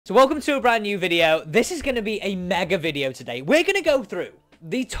So welcome to a brand new video. This is going to be a mega video today. We're going to go through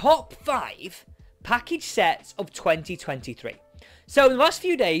the top 5 package sets of 2023. So in the last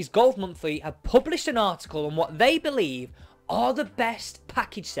few days, Golf Monthly have published an article on what they believe are the best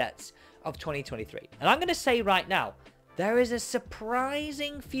package sets of 2023. And I'm going to say right now, there is a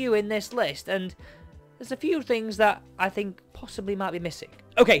surprising few in this list, and there's a few things that I think possibly might be missing.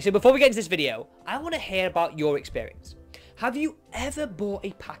 Okay, so before we get into this video, I want to hear about your experience. Have you ever bought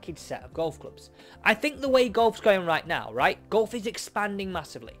a package set of golf clubs? I think the way golf's going right now, right? Golf is expanding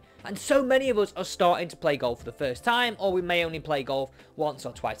massively. And so many of us are starting to play golf for the first time, or we may only play golf once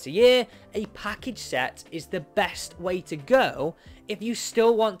or twice a year. A package set is the best way to go if you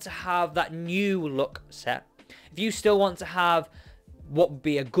still want to have that new look set. If you still want to have what would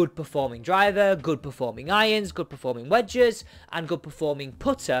be a good performing driver, good performing irons, good performing wedges, and good performing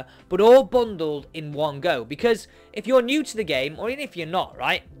putter, but all bundled in one go. Because if you're new to the game, or even if you're not,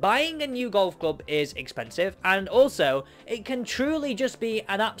 right, buying a new golf club is expensive, and also it can truly just be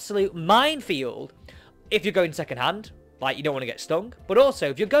an absolute minefield if you're going second hand, like you don't want to get stung, but also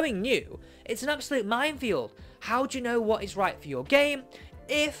if you're going new, it's an absolute minefield. How do you know what is right for your game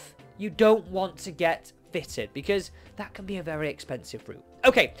if you don't want to get fitted? Because that can be a very expensive route.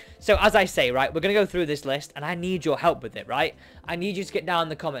 Okay, so as I say, right, we're going to go through this list, and I need your help with it, right? I need you to get down in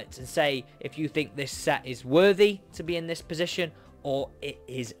the comments and say if you think this set is worthy to be in this position or it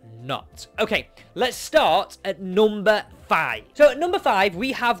is not. Okay, let's start at number 5. So at number 5,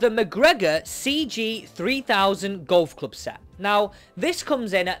 we have the McGregor CG 3000 Golf Club set. Now, this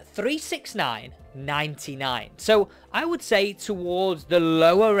comes in at $369.99. So I would say towards the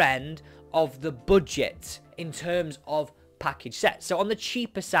lower end of the budget in terms of package sets, so on the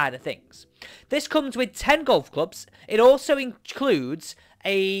cheaper side of things. This comes with 10 golf clubs. It also includes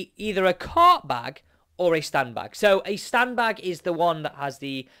either a cart bag or a stand bag. So a stand bag is the one that has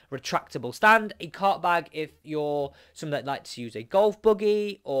the retractable stand. A cart bag, if you're someone that likes to use a golf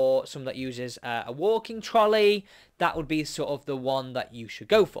buggy or someone that uses a walking trolley, that would be sort of the one that you should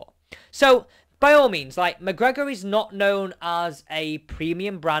go for. So by all means, like, McGregor is not known as a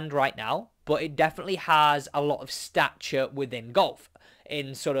premium brand right now, but it definitely has a lot of stature within golf.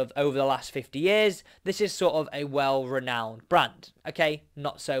 In sort of over the last 50 years, this is sort of a well-renowned brand, okay?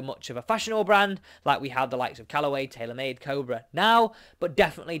 Not so much of a fashionable brand like we have the likes of Callaway, Taylormade, Cobra now, but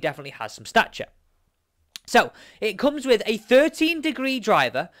definitely has some stature. So, it comes with a 13-degree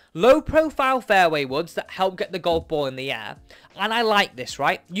driver, low-profile fairway woods that help get the golf ball in the air, and I like this,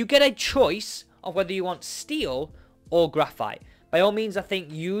 right? You get a choice of whether you want steel or graphite. By all means, I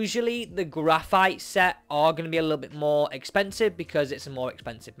think usually the graphite set are going to be a little bit more expensive because it's a more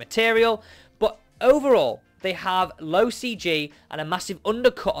expensive material, but overall, they have low CG and a massive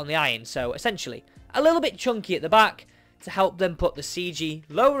undercut on the iron, so essentially, a little bit chunky at the back to help them put the CG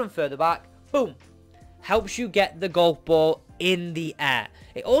lower and further back. Boom! Helps you get the golf ball in the air.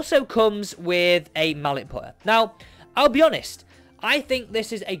 It also comes with a mallet putter. Now, I'll be honest, I think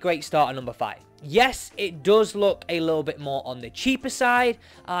this is a great start at number 5. Yes, it does look a little bit more on the cheaper side,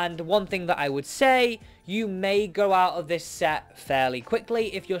 and one thing that I would say, you may go out of this set fairly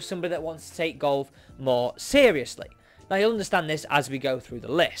quickly if you're somebody that wants to take golf more seriously. Now, you'll understand this as we go through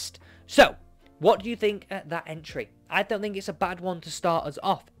the list. So, what do you think at that entry? I don't think it's a bad one to start us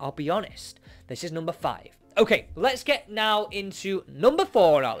off, I'll be honest. This is number 5. Okay, let's get now into number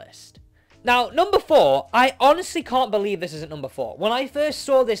 4 on our list. Now, number 4, I honestly can't believe this isn't number 4. When I first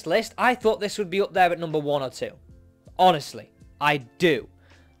saw this list, I thought this would be up there at number 1 or 2. Honestly, I do.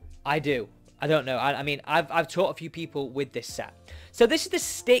 I don't know. I mean, I've taught a few people with this set. So this is the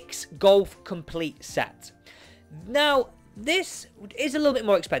Sticks Golf Complete set. Now, this is a little bit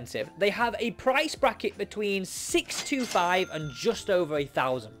more expensive. They have a price bracket between $625 and just over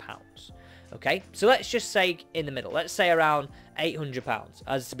 £1,000. Okay, so let's just say in the middle. Let's say around £800,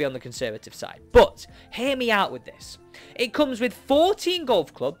 as to be on the conservative side. But hear me out with this. It comes with 14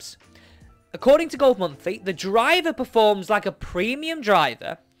 golf clubs. According to Golf Monthly, the driver performs like a premium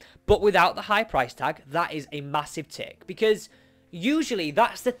driver, but without the high price tag. That is a massive tick, because usually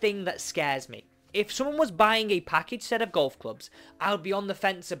that's the thing that scares me. If someone was buying a package set of golf clubs, I would be on the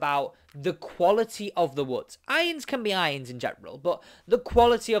fence about the quality of the woods. Irons can be irons in general, but the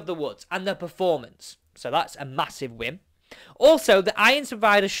quality of the woods and the performance. So that's a massive win. Also, the irons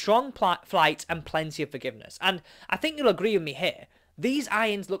provide a strong flight and plenty of forgiveness. And I think you'll agree with me here. These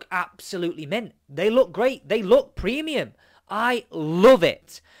irons look absolutely mint. They look great. They look premium. I love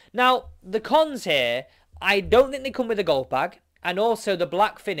it. Now, the cons here, I don't think they come with a golf bag. And also, the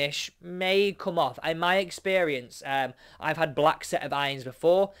black finish may come off. In my experience, I've had black set of irons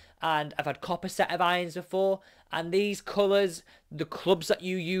before. and I've had copper set of irons before, and these colours, the clubs that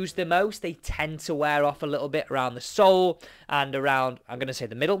you use the most, they tend to wear off a little bit around the sole and around, I'm going to say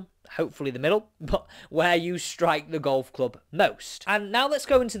the middle, hopefully the middle, but where you strike the golf club most. And now let's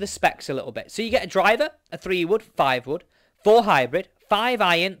go into the specs a little bit. So you get a driver, a 3-wood, 5-wood, 4 hybrid, 5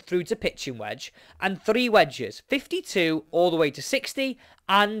 iron through to pitching wedge, and 3 wedges, 52 all the way to 60,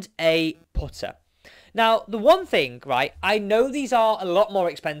 and a putter. Now, the one thing, right, I know these are a lot more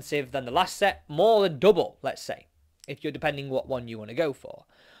expensive than the last set, more than double, let's say, if you're depending what one you want to go for.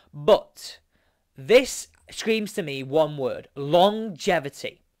 But this screams to me one word: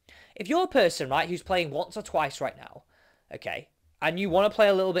 longevity. If you're a person, right, who's playing once or twice right now, okay, and you want to play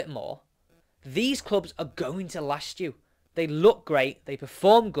a little bit more, these clubs are going to last you. They look great, they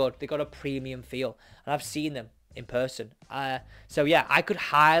perform good, they got a premium feel, and I've seen them in person. So yeah, I could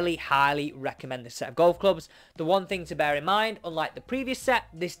highly recommend this set of golf clubs. The one thing to bear in mind, unlike the previous set,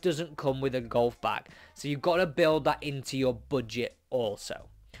 this doesn't come with a golf bag, so you've got to build that into your budget also.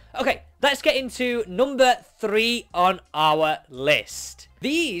 Okay, let's get into number 3 on our list.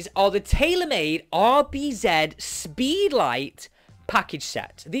 These are the Taylormade RBZ Speedlight package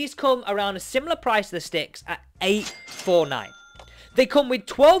set. These come around a similar price to the sticks at $849. They come with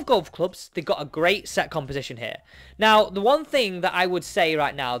 12 golf clubs. They've got a great set composition here. Now, the one thing that I would say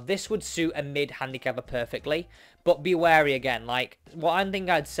right now, this would suit a mid-handicapper perfectly, but be wary again. Like, what I think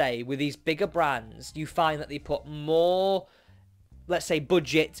I'd say, with these bigger brands, you find that they put more, let's say,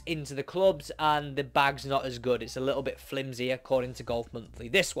 budget into the clubs, and the bag's not as good. It's a little bit flimsy, according to Golf Monthly,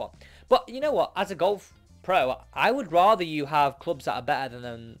 this one. But you know what? As a golf pro, I would rather you have clubs that are better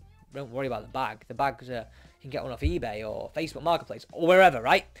than don't worry about the bag. The bags are... You can get one off eBay or Facebook Marketplace or wherever,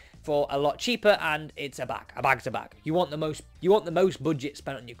 right? For a lot cheaper, and it's a bag. A bag's a bag. You want the most budget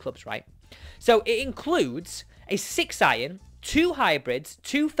spent on your clubs, right? So it includes a 6-iron, 2 hybrids,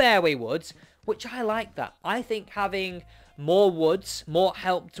 2 fairway woods, which I like that. I think having more woods, more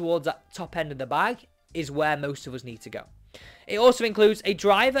help towards that top end of the bag is where most of us need to go. It also includes a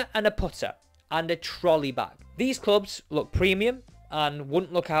driver and a putter and a trolley bag. These clubs look premium and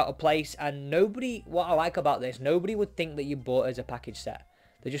wouldn't look out of place, and nobody, what I like about this, nobody would think that you bought it as a package set.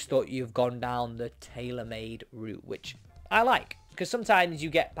 They just thought you've gone down the Taylormade route, which I like, because sometimes you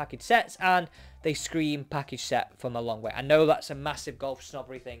get package sets and they scream package set from a long way. I know that's a massive golf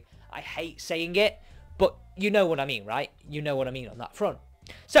snobbery thing. I hate saying it, but you know what I mean, right? You know what I mean on that front.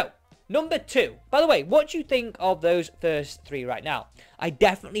 So, number 2. By the way, what do you think of those first 3 right now? I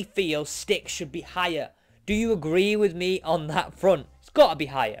definitely feel sticks should be higher. Do you agree with me on that front? It's got to be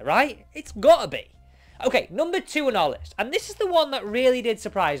higher, right? It's got to be. Okay, number 2 on our list. And this is the one that really did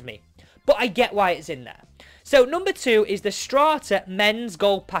surprise me. But I get why it's in there. So, number 2 is the Strata Men's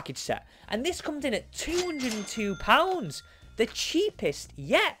Gold Package Set. And this comes in at £202. The cheapest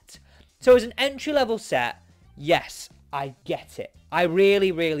yet. So, as an entry-level set, yes, I get it. I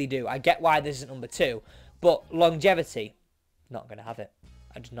really do. I get why this is number 2. But longevity, not going to have it.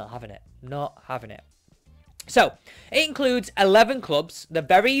 I'm just not having it. Not having it. So, it includes 11 clubs. They're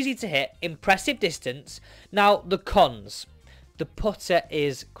very easy to hit, impressive distance. Now, the cons. The putter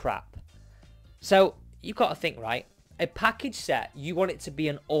is crap. So, you've got to think, right? A package set, you want it to be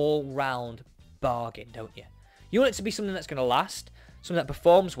an all-round bargain, don't you? You want it to be something that's going to last, something that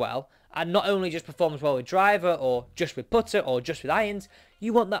performs well, and not only just performs well with driver, or just with putter, or just with irons.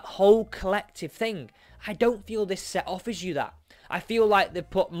 You want that whole collective thing. I don't feel this set offers you that. I feel like they've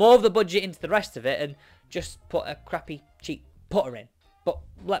put more of the budget into the rest of it, and just put a crappy, cheap putter in. But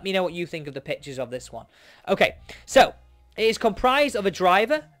let me know what you think of the pictures of this one. Okay, so it is comprised of a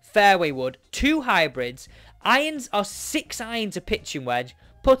driver, fairway wood, 2 hybrids. Irons are 6 irons a pitching wedge,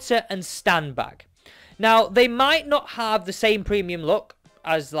 putter and stand bag. Now, they might not have the same premium look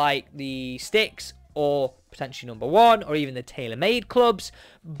as like the sticks or potentially number 1 or even the Taylormade clubs,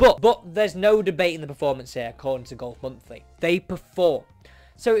 but there's no debate in the performance here according to Golf Monthly. They perform.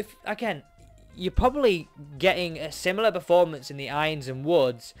 So if, again, you're probably getting a similar performance in the irons and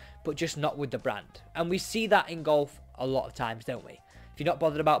woods, but just not with the brand. And we see that in golf a lot of times, don't we? If you're not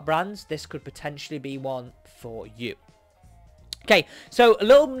bothered about brands, this could potentially be one for you. Okay, so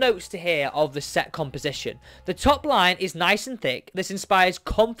little notes to here of the set composition. The top line is nice and thick. This inspires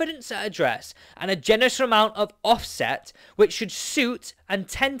confidence at address and a generous amount of offset, which should suit and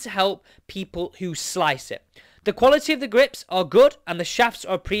tend to help people who slice it. The quality of the grips are good, and the shafts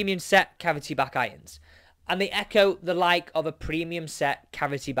are premium set cavity back irons. And they echo the like of a premium set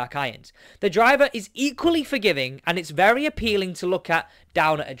cavity back irons. The driver is equally forgiving, and it's very appealing to look at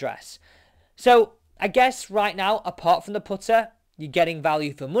down at address. So, I guess right now, apart from the putter, you're getting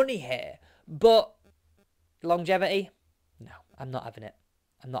value for money here. But longevity? No, I'm not having it.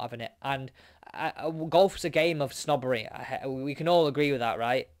 I'm not having it. And golf's a game of snobbery. We can all agree with that,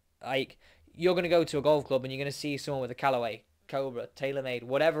 right? Like, you're going to go to a golf club and you're going to see someone with a Callaway, Cobra, Taylormade,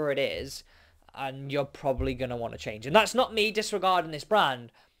 whatever it is, and you're probably going to want to change. And that's not me disregarding this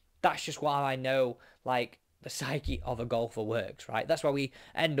brand. That's just why I know, like, the psyche of a golfer works, right? That's why we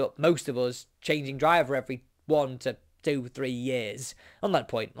end up, most of us, changing driver every 1 to 2, 3 years. On that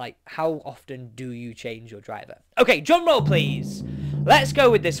point, like, how often do you change your driver? Okay, drum roll, please. Let's go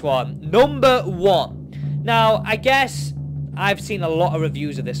with this one. Number 1. Now, I guess I've seen a lot of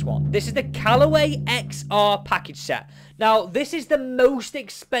reviews of this one. This is the Callaway XR package set. Now, this is the most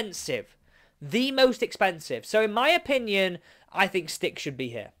expensive. The most expensive. So, in my opinion, I think stick should be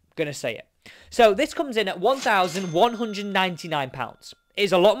here. I'm going to say it. So, this comes in at £1,199. It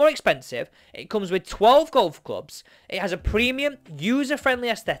is a lot more expensive. It comes with 12 golf clubs. It has a premium, user-friendly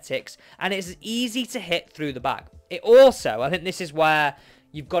aesthetics, and it's easy to hit through the bag. It also, I think this is where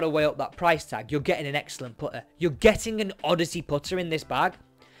you've got to weigh up that price tag. You're getting an excellent putter. You're getting an Odyssey putter in this bag.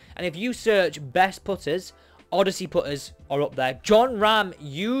 And if you search best putters, Odyssey putters are up there. John Ram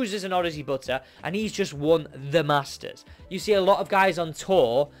uses an Odyssey putter, and he's just won the Masters. You see a lot of guys on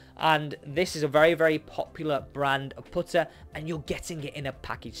tour, and this is a very, very popular brand of putter, and you're getting it in a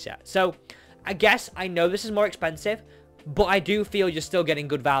package set. So, I guess I know this is more expensive, but I do feel you're still getting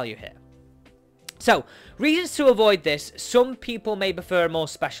good value here. So, reasons to avoid this. Some people may prefer a more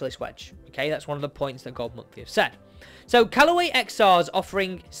specialist wedge. Okay, that's one of the points that Golf Monthly have said. So, Callaway XR's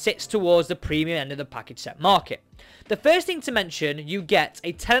offering sits towards the premium end of the package set market. The first thing to mention, you get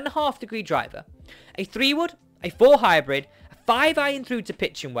a 10.5 degree driver, a 3-wood, a 4 hybrid, a 5-iron through to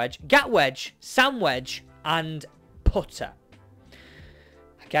pitching wedge, gap wedge, sand wedge, and putter.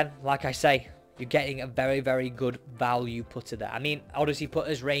 Again, like I say, you're getting a very, very good value putter there. I mean, Odyssey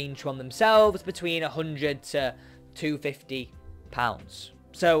putters range from themselves between £100 to £250.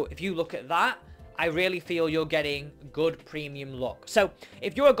 So, if you look at that, I really feel you're getting good premium look. So,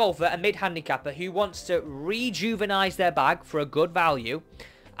 if you're a golfer, a mid-handicapper who wants to rejuvenise their bag for a good value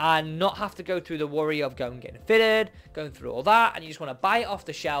and not have to go through the worry of going getting fitted, going through all that, and you just want to buy it off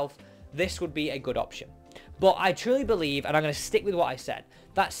the shelf, this would be a good option. But I truly believe, and I'm going to stick with what I said,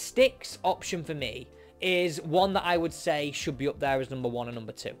 that sticks option for me is one that I would say should be up there as number 1 and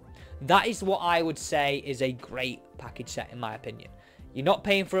number 2. That is what I would say is a great package set in my opinion. You're not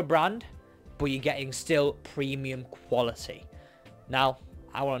paying for a brand, but you're getting still premium quality. Now,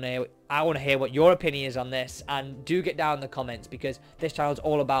 I want to hear what your opinion is on this, and do get down in the comments, because this channel is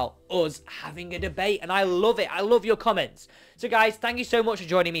all about us having a debate, and I love it. I love your comments. So guys, thank you so much for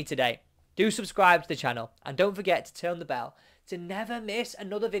joining me today. Do subscribe to the channel, and don't forget to turn on the bell to never miss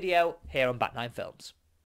another video here on Back9 Films.